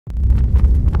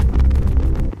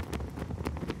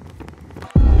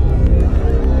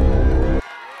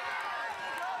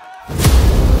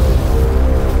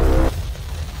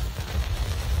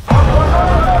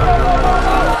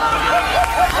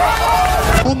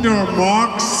On your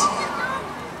marks.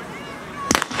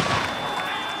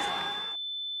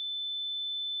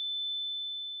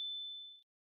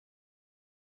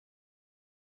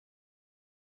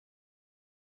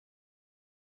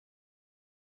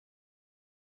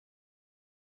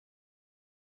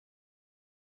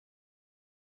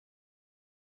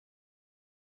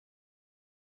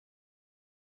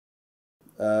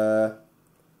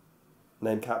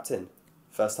 Named captain.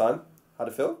 First time. How'd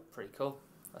it feel? Pretty cool.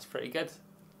 That's pretty good.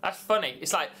 That's funny.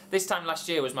 It's like this time last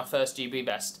year was my first GB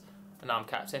best, and now I'm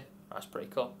captain. That's pretty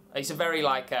cool. It's a very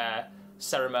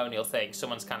ceremonial thing.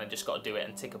 Someone's kind of just got to do it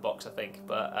and tick a box, I think.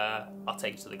 But I'll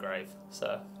take it to the grave.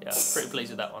 So yeah, pretty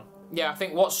pleased with that one. Yeah, I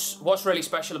think what's really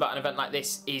special about an event like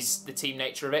this is the team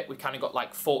nature of it. We've kind of got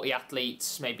like 40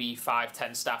 athletes, maybe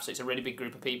 5-10 staff, so it's a really big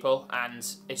group of people, and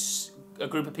it's a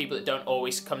group of people that don't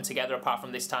always come together apart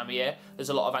from this time of year. There's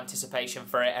a lot of anticipation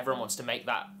for it. Everyone wants to make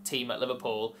that team at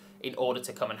Liverpool in order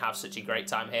to come and have such a great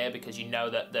time here, because you know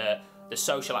that the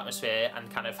social atmosphere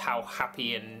and kind of how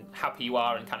happy you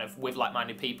are and kind of with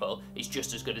like-minded people is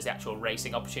just as good as the actual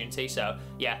racing opportunity. So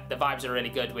yeah, the vibes are really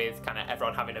good with kind of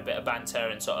everyone having a bit of banter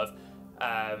and sort of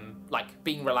like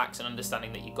being relaxed and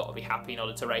understanding that you've got to be happy in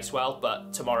order to race well.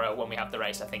 But tomorrow when we have the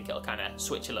race, I think it'll kind of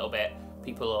switch a little bit.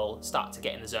 People will start to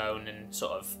get in the zone, and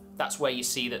sort of that's where you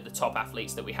see that the top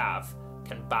athletes that we have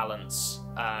can balance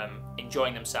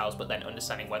enjoying themselves but then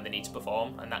understanding when they need to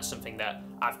perform, and that's something that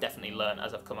I've definitely learned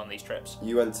as I've come on these trips.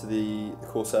 You went to the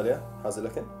course earlier. How's it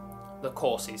looking? The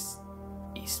course is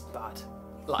bad.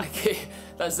 Like,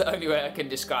 that's the only way I can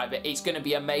describe it. It's going to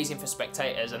be amazing for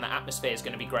spectators, and the atmosphere is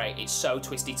going to be great. It's so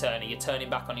twisty-turny. You're turning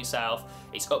back on yourself.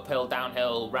 It's uphill,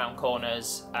 downhill, round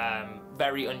corners,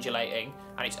 very undulating,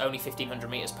 and it's only 1,500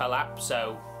 metres per lap.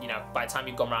 So, you know, by the time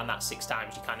you've gone around that 6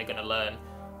 times, you're kind of going to learn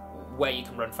where you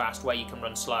can run fast, where you can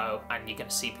run slow, and you're going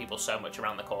to see people so much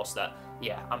around the course that,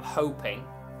 yeah, I'm hoping,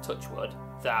 touch wood,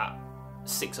 that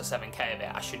 6 or 7k of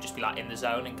it, I should just be like in the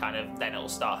zone, and kind of then it'll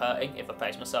start hurting if I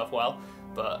pace myself well.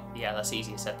 But yeah, that's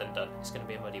easier said than done. It's going to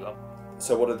be a muddy one.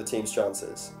 So what are the team's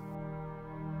chances?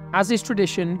 As is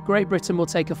tradition, Great Britain will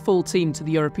take a full team to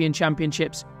the European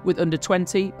Championships with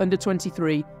under-20,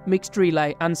 under-23, mixed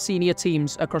relay and senior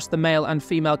teams across the male and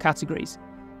female categories.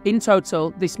 In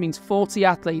total, this means 40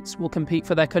 athletes will compete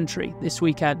for their country this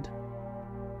weekend.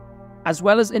 As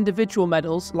well as individual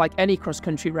medals, like any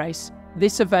cross-country race,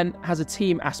 this event has a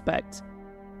team aspect.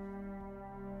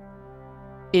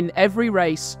 In every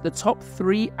race, the top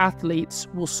 3 athletes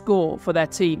will score for their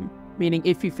team, meaning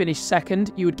if you finish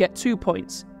second, you would get 2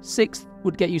 points, 6th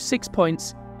would get you 6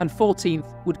 points, and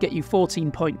 14th would get you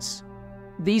 14 points.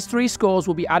 These 3 scores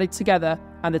will be added together,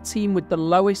 and the team with the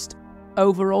lowest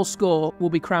overall score will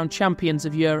be crowned champions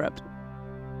of Europe.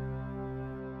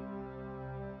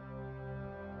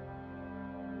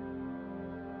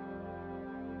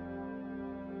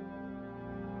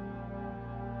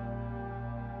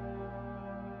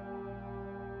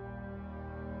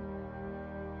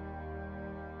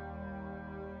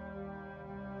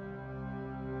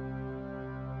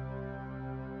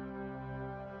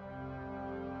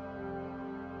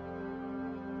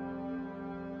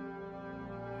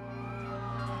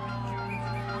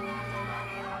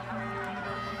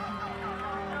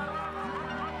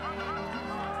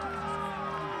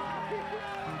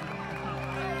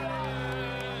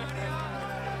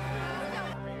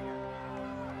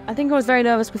 I think I was very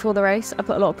nervous before the race. I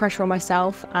put a lot of pressure on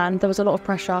myself, and there was a lot of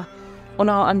pressure on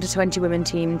our under-20 women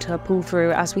team to pull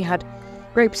through, as we had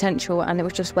great potential, and it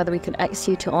was just whether we could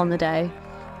execute it on the day,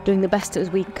 doing the best as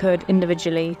we could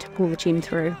individually to pull the team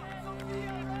through.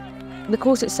 The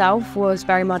course itself was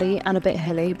very muddy and a bit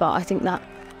hilly, but I think that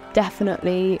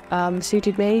definitely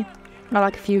suited me. I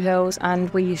like a few hills, and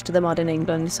we're used to the mud in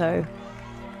England, so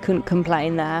couldn't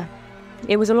complain there.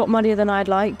 It was a lot muddier than I'd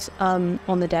liked on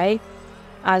the day,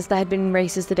 as there had been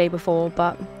races the day before,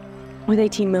 but with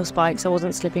 18 mil spikes I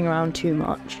wasn't slipping around too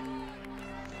much.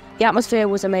 The atmosphere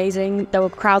was amazing. There were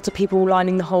crowds of people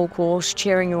lining the whole course,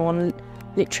 cheering you on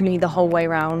literally the whole way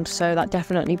round, so that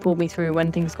definitely pulled me through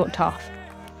when things got tough.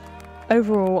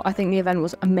 Overall, I think the event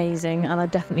was amazing, and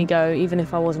I'd definitely go. Even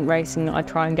if I wasn't racing, I'd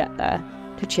try and get there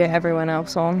to cheer everyone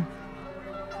else on.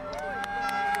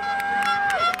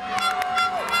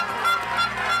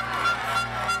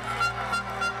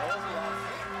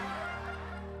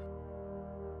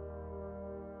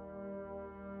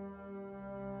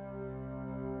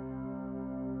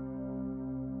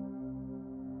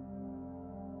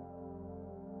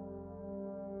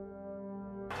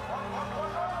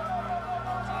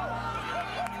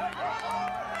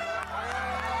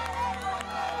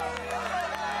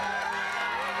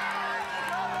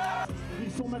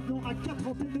 maintenant à 4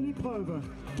 en tête de l'épreuve.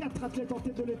 4 athlètes en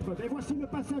tête de l'épreuve. Et voici le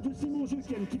passage de Simon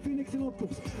Jequem qui fait une excellente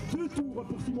course. 2 tours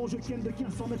pour Simon Jequem de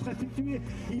 1500 mètres effectués.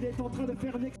 Il est en train de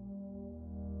faire une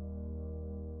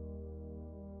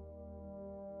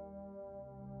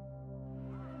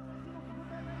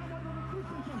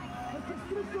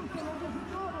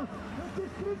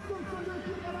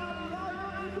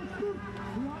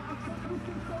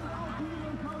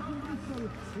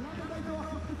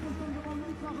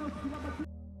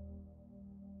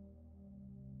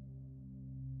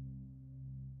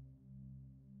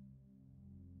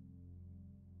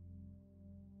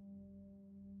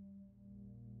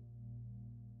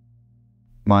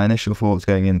My initial thoughts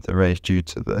going into the race, due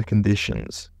to the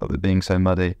conditions of it being so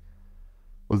muddy,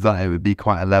 was that it would be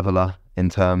quite a leveler in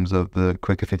terms of the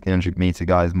quicker 1500 metre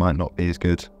guys might not be as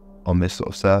good on this sort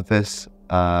of surface.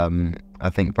 I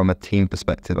think from a team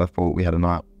perspective, I thought we had an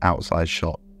outside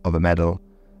shot of a medal.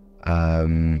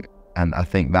 And I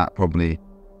think that probably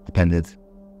depended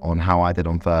on how I did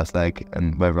on first leg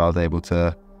and whether I was able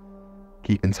to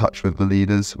keep in touch with the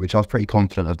leaders, which I was pretty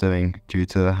confident of doing due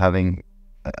to having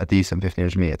a decent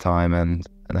 1500 metre time and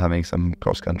having some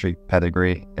cross-country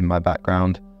pedigree in my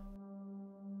background.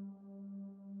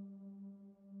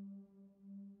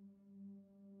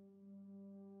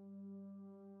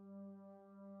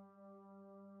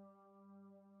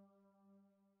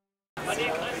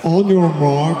 On your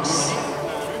marks.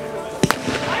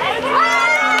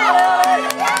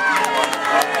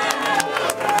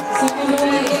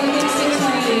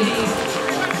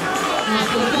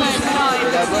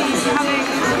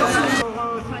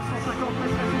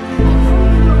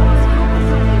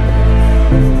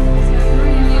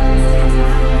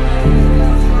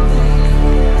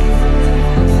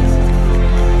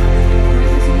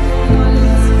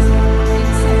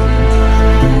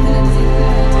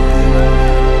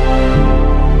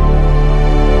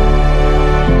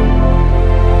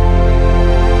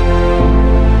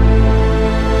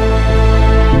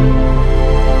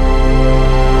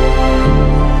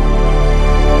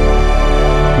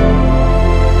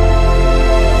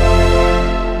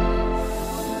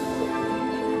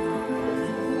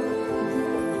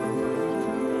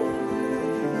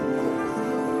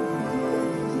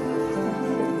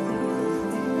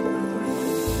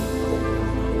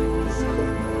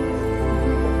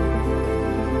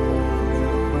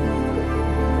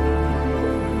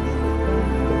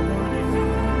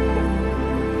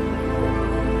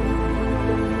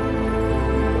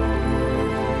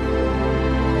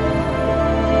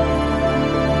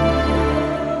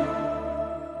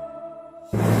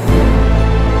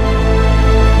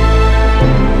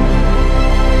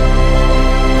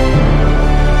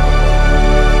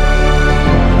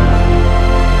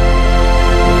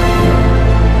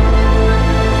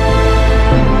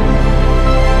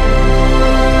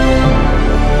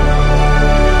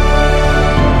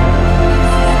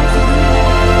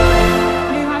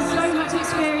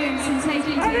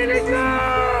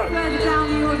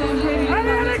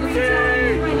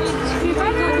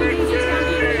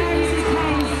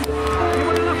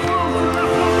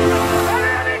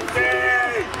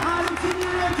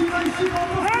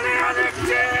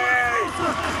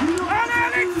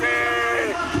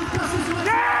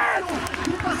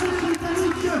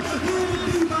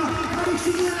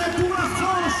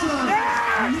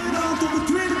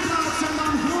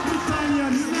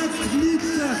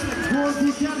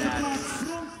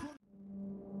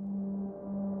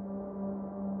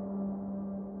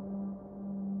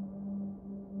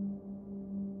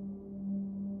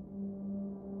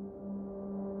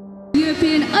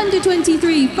 European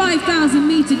Under-23 5,000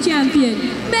 metre champion,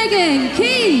 Megan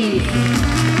Key.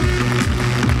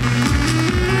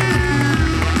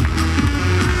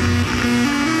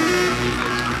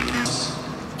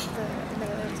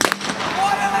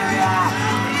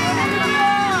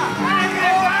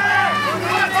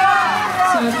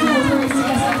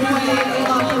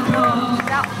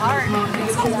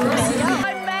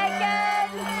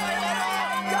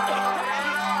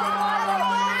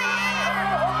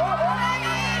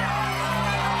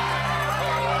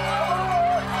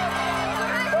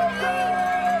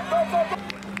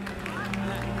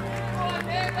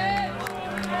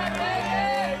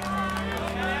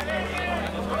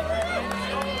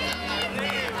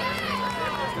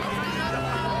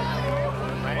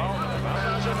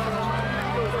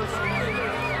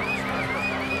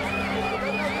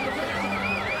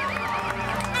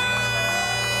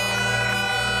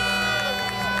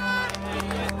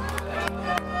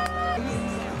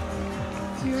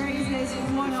 She raises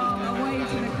one arm away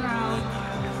from the crowd.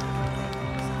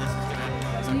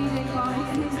 Leading by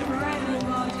an incredible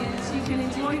margin. She can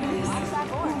enjoy this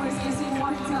almost just in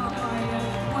one out by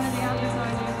one of the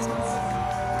advertisers.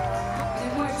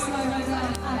 It won't slow her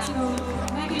down at all.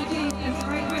 Megan Keith of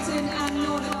Great Britain and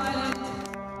Northern Ireland.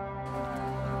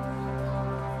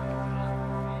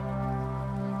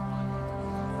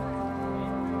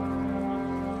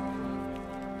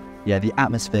 Yeah, the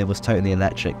atmosphere was totally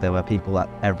electric. There were people at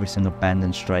every single bend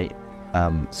and straight,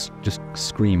 just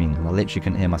screaming, and I literally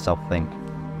couldn't hear myself think.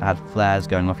 I had flares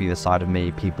going off either side of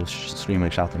me, people screaming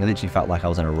and shouting. I literally felt like I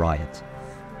was in a riot.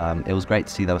 It was great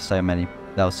to see there was so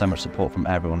much support from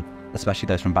everyone, especially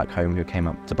those from back home who came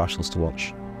up to Brussels to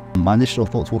watch. My initial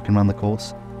thoughts walking around the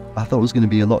course, I thought it was going to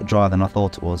be a lot drier than I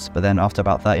thought it was, but then after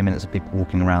about 30 minutes of people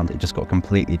walking around, it just got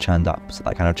completely churned up, so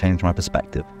that kind of changed my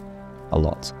perspective a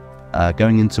lot.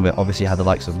 Going into it, obviously had the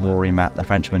likes of Rory, Matt, the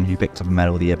Frenchman who picked up a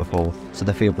medal the year before, so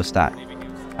the field was stacked.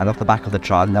 And off the back of the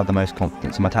trial, I didn't have the most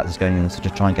confidence, so my tactics going in was to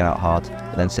just try and get out hard,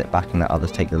 but then sit back and let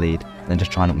others take the lead, and then just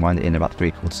try and wind it in about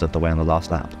 3/4 of the way on the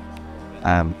last lap.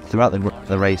 Throughout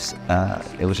the race,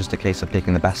 it was just a case of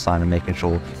picking the best sign and making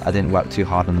sure I didn't work too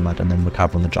hard on the mud and then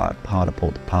recover on the harder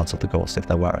parts of the course if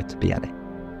there were to be any.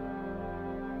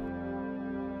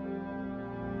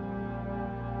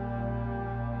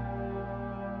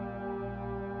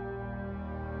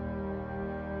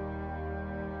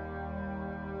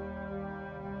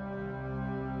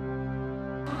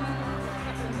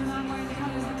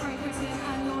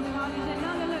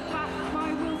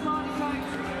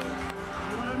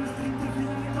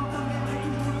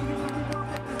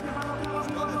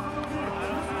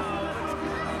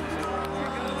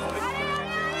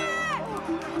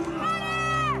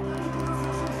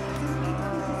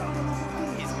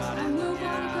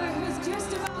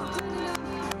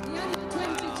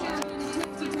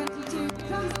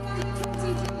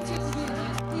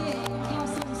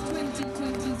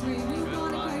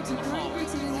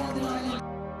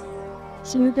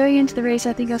 So going into the race,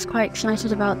 I think I was quite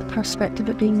excited about the prospect of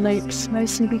it being loops,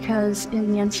 mostly because in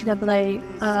the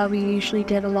NCAA we usually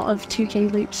did a lot of 2K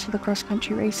loops for the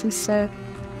cross-country races, so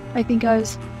I think I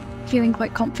was feeling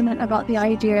quite confident about the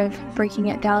idea of breaking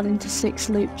it down into 6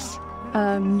 loops.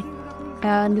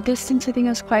 And the distance, I think I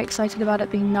was quite excited about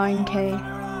it being 9K.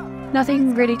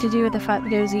 Nothing really to do with the fact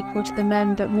that it was equal to the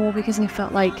men, but more because I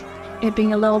felt like it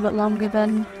being a little bit longer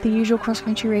than the usual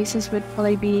cross-country races would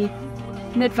probably be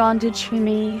an advantage for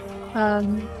me,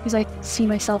 because I see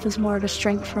myself as more of a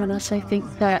strength runner, so I think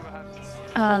that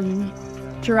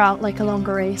throughout like a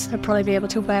longer race I'd probably be able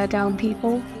to wear down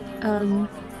people.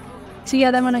 So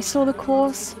yeah, then when I saw the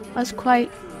course I was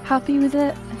quite happy with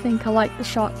it. I think I liked the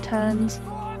sharp turns,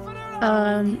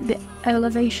 the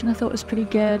elevation I thought was pretty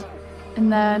good, and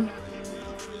then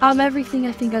out of everything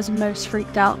I think I was most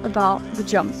freaked out about the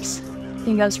jumps. I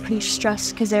think I was pretty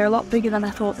stressed because they're a lot bigger than I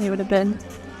thought they would have been.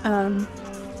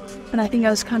 And I think I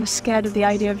was kind of scared of the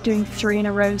idea of doing 3 in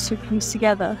a row so close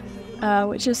together,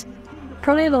 which is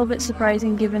probably a little bit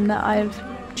surprising given that I've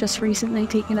just recently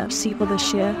taken up steeple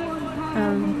this year.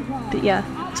 But yeah,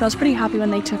 so I was pretty happy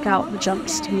when they took out the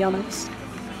jumps, to be honest.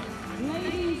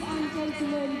 Ladies and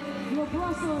gentlemen, your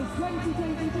Brussels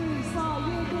 2023 Star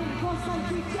European Cross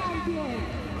Country Champion.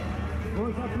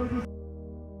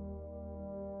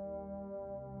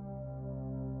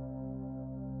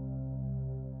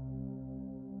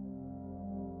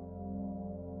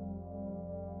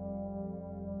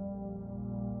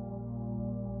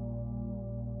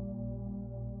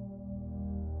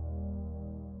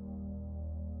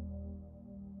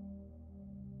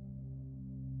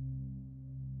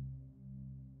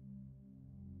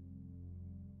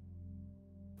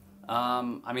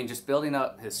 I mean, just building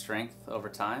up his strength over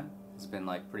time has been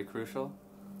like pretty crucial,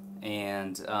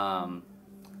 and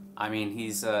I mean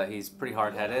he's pretty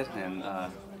hard-headed and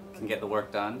can get the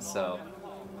work done. So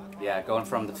yeah, going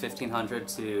from the 1500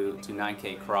 to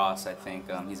 9K cross, I think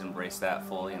he's embraced that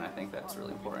fully, and I think that's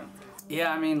really important.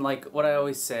 Yeah, I mean, like what I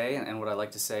always say and what I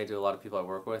like to say to a lot of people I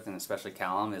work with, and especially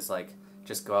Callum, is like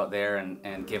just go out there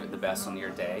and give it the best on your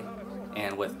day.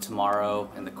 And with tomorrow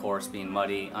and the course being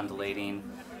muddy, undulating,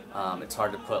 it's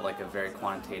hard to put like a very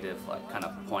quantitative kind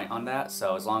of point on that.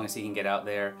 So as long as he can get out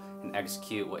there and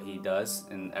execute what he does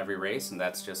in every race, and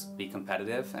that's just be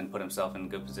competitive and put himself in a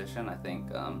good position, I think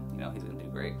you know, he's gonna do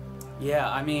great. Yeah,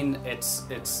 I mean it's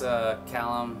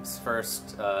Callum's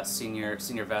first senior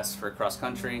vest for cross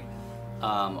country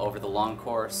over the long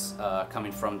course,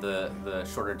 coming from the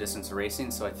shorter distance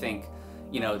racing. So I think,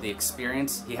 you know, the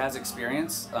experience, he has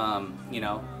experience, you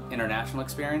know, international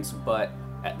experience, but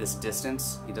at this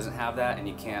distance, he doesn't have that, and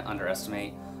you can't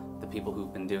underestimate the people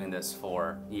who've been doing this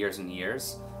for years and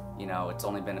years. You know, it's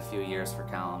only been a few years for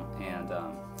Callum, and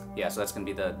yeah, so that's going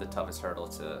to be the toughest hurdle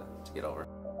to get over.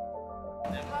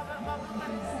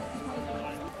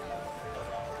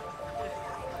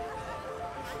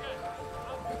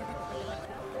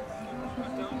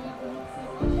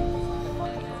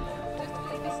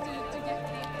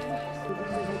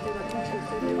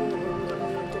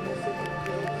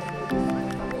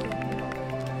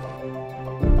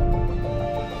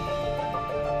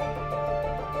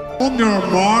 On your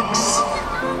marks.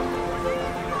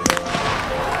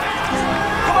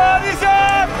 Come on,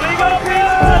 Isaac! You gotta be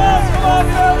the boss! Come on,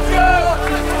 Belgium!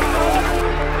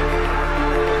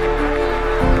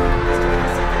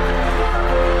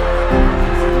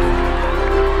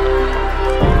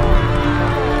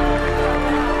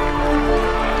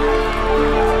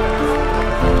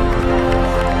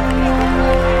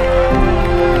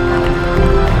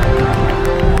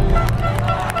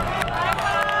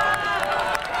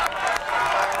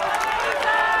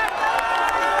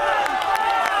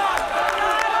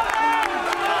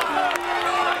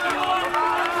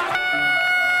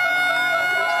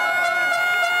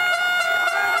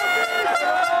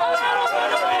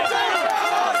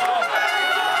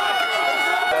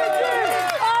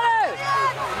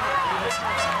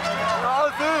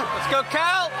 Let's go,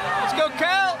 Cal! Let's go,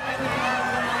 Cal!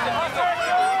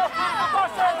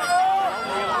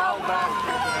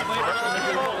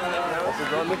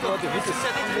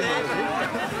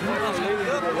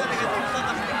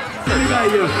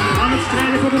 Medaille. Aan het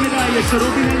strijden voor de medailles.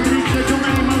 Robin Hendricks, John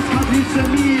Heijmans, Fabrice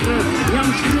Mier, Jan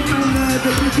Schreeman,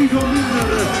 de Petit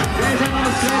Winner. Wij zijn aan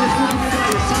het strijden voor de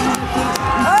medailles.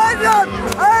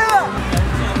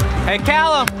 Hey,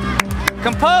 Callum!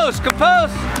 Compose,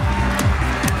 compose!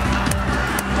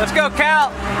 Let's go,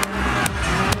 Cal!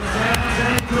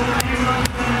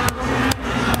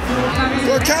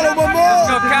 Go Callum, one more! Let's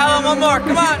go, Callum, one more,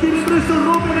 come on!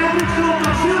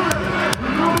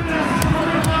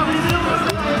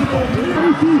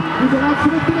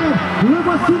 Le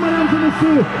voici, mesdames et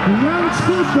messieurs, Jan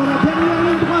Schreeman dans la dernière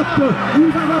ligne droite. Il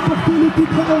va rapporter le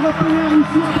titre européen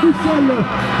ici à Bruxelles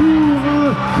pour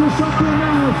ce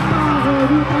championnat Star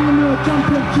World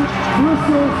Championship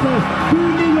Resource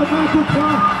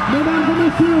 2023. Mesdames et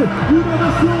messieurs,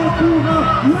 innovation pour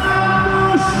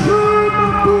Jan Schreeman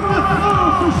pour la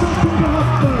France, champion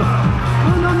d'Europe.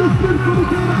 Un homme de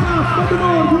comité de classe, pas de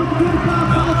mort, de classe,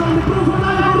 par exemple, le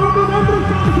profondeur de Robin Hendricks,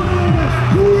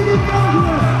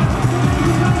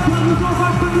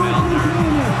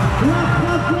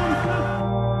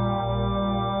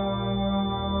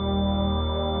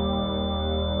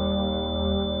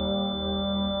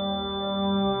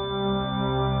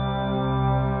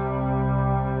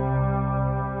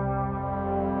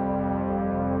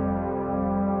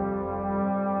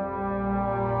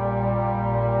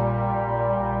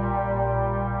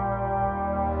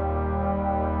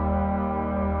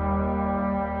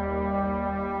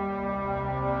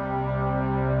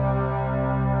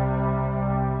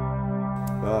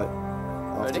 Right.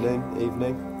 Afternoon,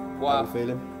 evening. Wow. How are you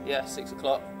feeling? Yeah, 6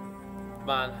 o'clock.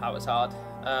 Man, that was hard.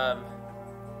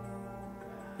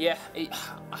 Yeah,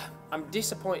 I'm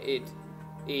disappointed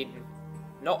in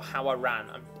not how I ran.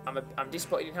 I'm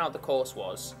disappointed in how the course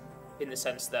was, in the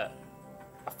sense that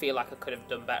I feel like I could have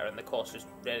done better and the course just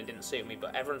really didn't suit me.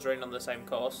 But everyone's running on the same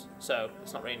course, so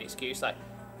it's not really an excuse. Like,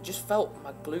 I just felt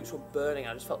my glutes were burning.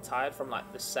 I just felt tired from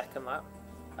like the second lap,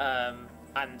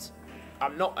 and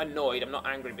I'm not annoyed, I'm not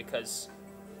angry, because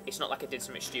it's not like I did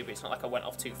something stupid. It's not like I went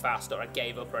off too fast or I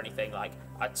gave up or anything. Like,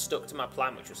 I'd stuck to my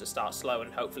plan, which was to start slow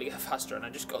and hopefully get faster, and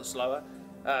I just got slower.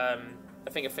 I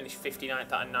think I finished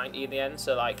 59th out of 90 in the end,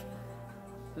 so like,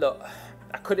 look,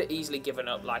 I could have easily given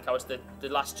up. Like, I was the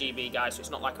last GB guy, so it's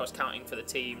not like I was counting for the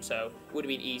team, so it would have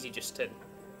been easy just to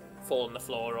fall on the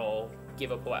floor or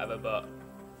give up or whatever, but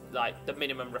like, the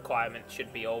minimum requirement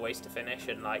should be always to finish,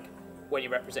 and like, when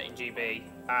you're representing GB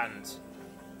and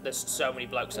there's so many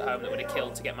blokes at home that would have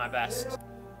killed to get my best.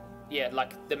 Yeah,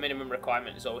 like, the minimum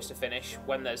requirement is always to finish.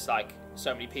 When there's like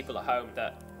so many people at home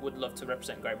that would love to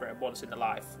represent Great Britain once in their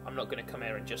life, I'm not going to come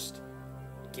here and just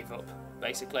give up,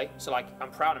 basically. So like, I'm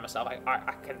proud of myself.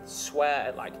 I can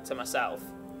swear, like, to myself,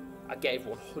 I gave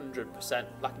 100%.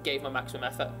 Like, I gave my maximum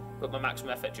effort, but my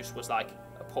maximum effort just was like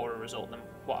a poorer result than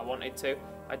what I wanted to.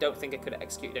 I don't think I could have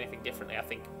executed anything differently. I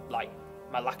think like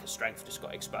my lack of strength just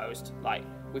got exposed. Like,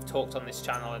 we've talked on this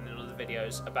channel and in other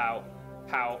videos about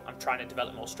how I'm trying to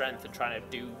develop more strength and trying to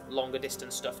do longer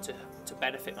distance stuff to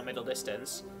benefit my middle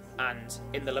distance. And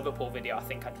in the Liverpool video, I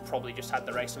think I'd probably just had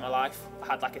the race of my life. I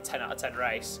had like a 10 out of 10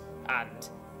 race and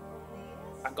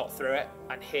I got through it.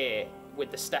 And here,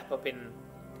 with the step up in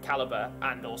calibre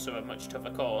and also a much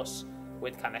tougher course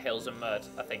with kind of hills and mud,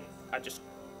 I think I just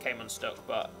came unstuck.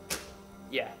 But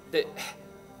yeah,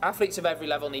 athletes of every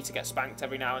level need to get spanked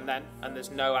every now and then, and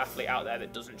there's no athlete out there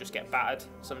that doesn't just get battered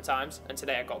sometimes. And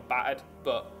today I got battered,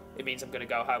 but it means I'm going to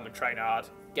go home and train hard,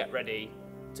 get ready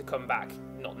to come back,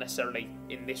 not necessarily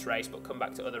in this race, but come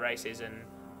back to other races and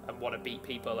want to beat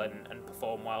people and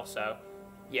perform well. So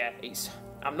yeah,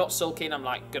 I'm not sulking. I'm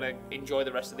like going to enjoy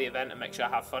the rest of the event and make sure I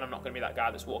have fun. I'm not going to be that guy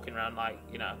that's walking around like,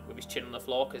 you know, with his chin on the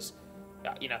floor, because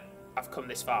you know, I've come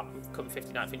this far, I've come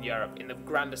 59th in Europe. In the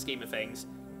grander scheme of things,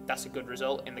 that's a good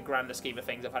result. In the grander scheme of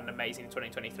things, I've had an amazing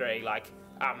 2023. Like,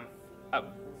 I'm a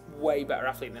way better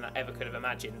athlete than I ever could have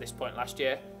imagined this point last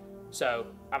year. So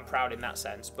I'm proud in that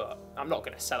sense, but I'm not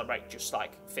going to celebrate just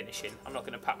like finishing. I'm not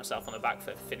going to pat myself on the back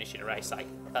for finishing a race. Like,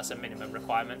 that's a minimum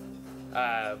requirement.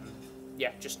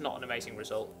 Yeah, just not an amazing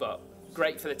result, but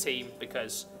great for the team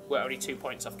because we're only 2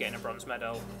 points off getting a bronze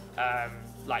medal.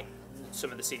 Like,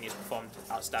 some of the seniors performed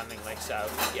outstandingly, so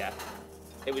yeah,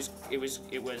 it was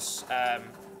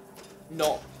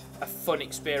not a fun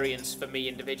experience for me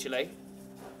individually,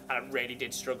 and I really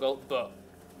did struggle, but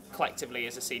collectively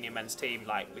as a senior men's team,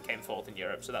 like, we came 4th in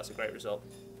Europe, so that's a great result.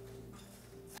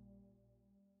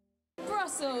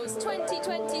 Brussels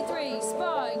 2023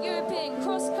 Spa European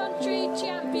Cross Country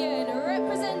Champion,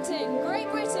 representing Great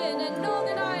Britain and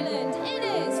Northern Ireland,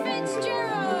 Innes Fitzgerald.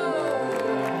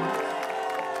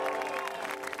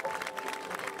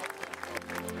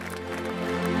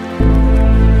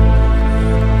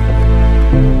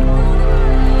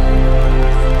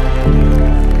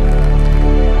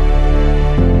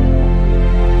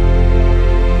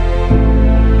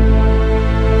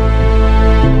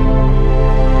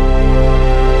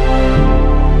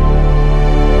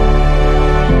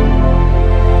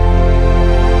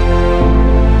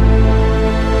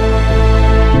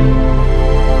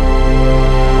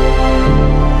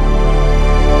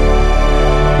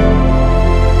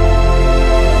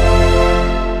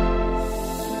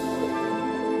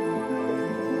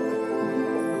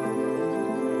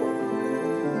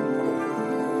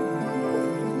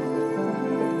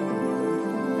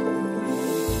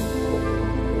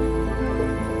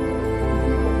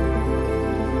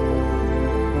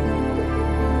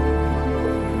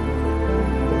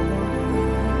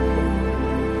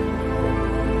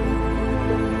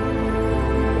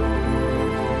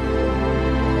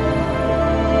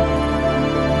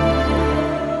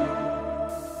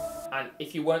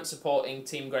 If you weren't supporting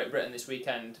Team Great Britain this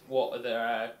weekend, what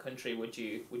other country would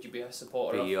you be a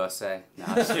supporter of? The USA. No,